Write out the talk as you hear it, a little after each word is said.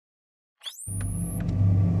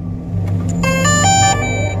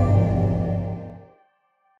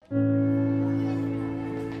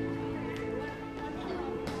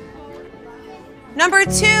Number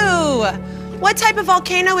 2, what type of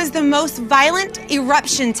volcano is the most violent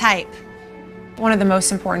eruption type? One of the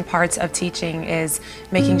most important parts of teaching is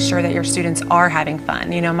making sure that your students are having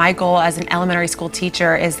fun. You know, my goal as an elementary school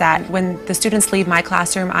teacher is that when the students leave my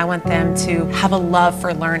classroom, I want them to have a love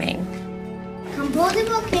for learning. Composite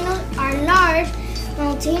volcanoes are large,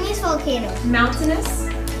 mountainous volcanoes. Mountainous?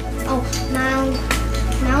 Oh,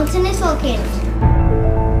 mountainous volcanoes.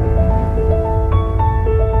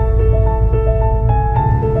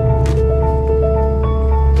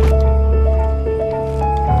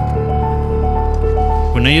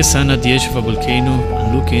 When I stand at the edge of a volcano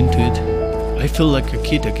and look into it, I feel like a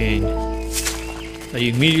kid again. I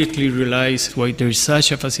immediately realize why there is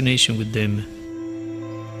such a fascination with them.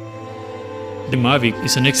 The Mavic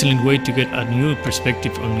is an excellent way to get a new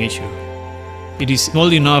perspective on nature. It is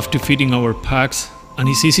small enough to fit in our packs and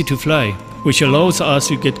is easy to fly, which allows us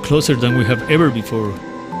to get closer than we have ever before.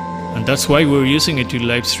 And that's why we're using it to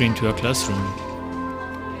live stream to a classroom.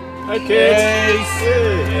 Hi kids!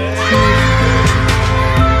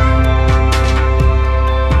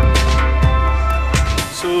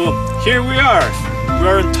 So here we are.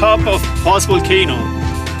 We're on top of Paz volcano.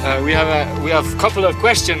 We have a couple of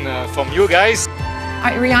questions from you guys. All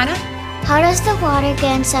right, Rihanna? How does the water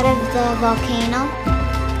get inside of the volcano?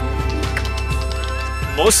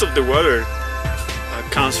 Most of the water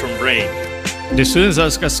comes from rain. The students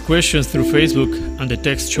ask us questions through Facebook and the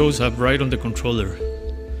text shows up right on the controller.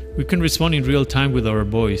 We can respond in real time with our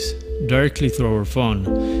voice, directly through our phone,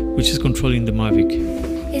 which is controlling the Mavic.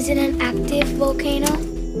 Is it an active volcano?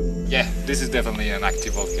 Yeah, this is definitely an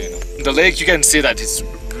active volcano. In the lake you can see that it's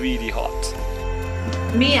really hot.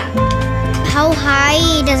 Mia? How high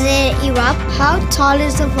does it erupt? How tall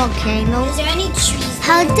is the volcano? Is there any trees?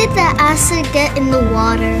 How did the acid get in the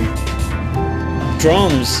water?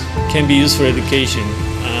 Drones can be used for education,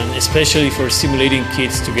 and especially for stimulating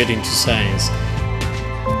kids to get into science.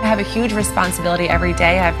 I have a huge responsibility every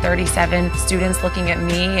day. I have 37 students looking at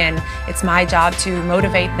me, and it's my job to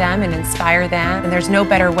motivate them and inspire them. And there's no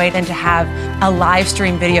better way than to have a live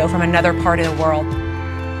stream video from another part of the world.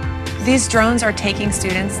 These drones are taking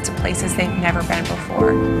students to places they've never been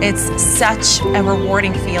before. It's such a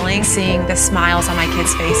rewarding feeling seeing the smiles on my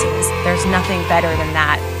kids' faces. There's nothing better than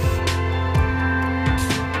that.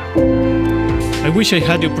 I wish I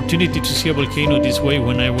had the opportunity to see a volcano this way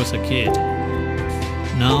when I was a kid.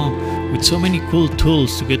 Now, with so many cool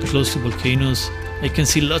tools to get close to volcanoes, I can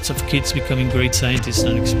see lots of kids becoming great scientists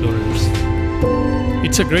and explorers.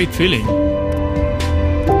 It's a great feeling.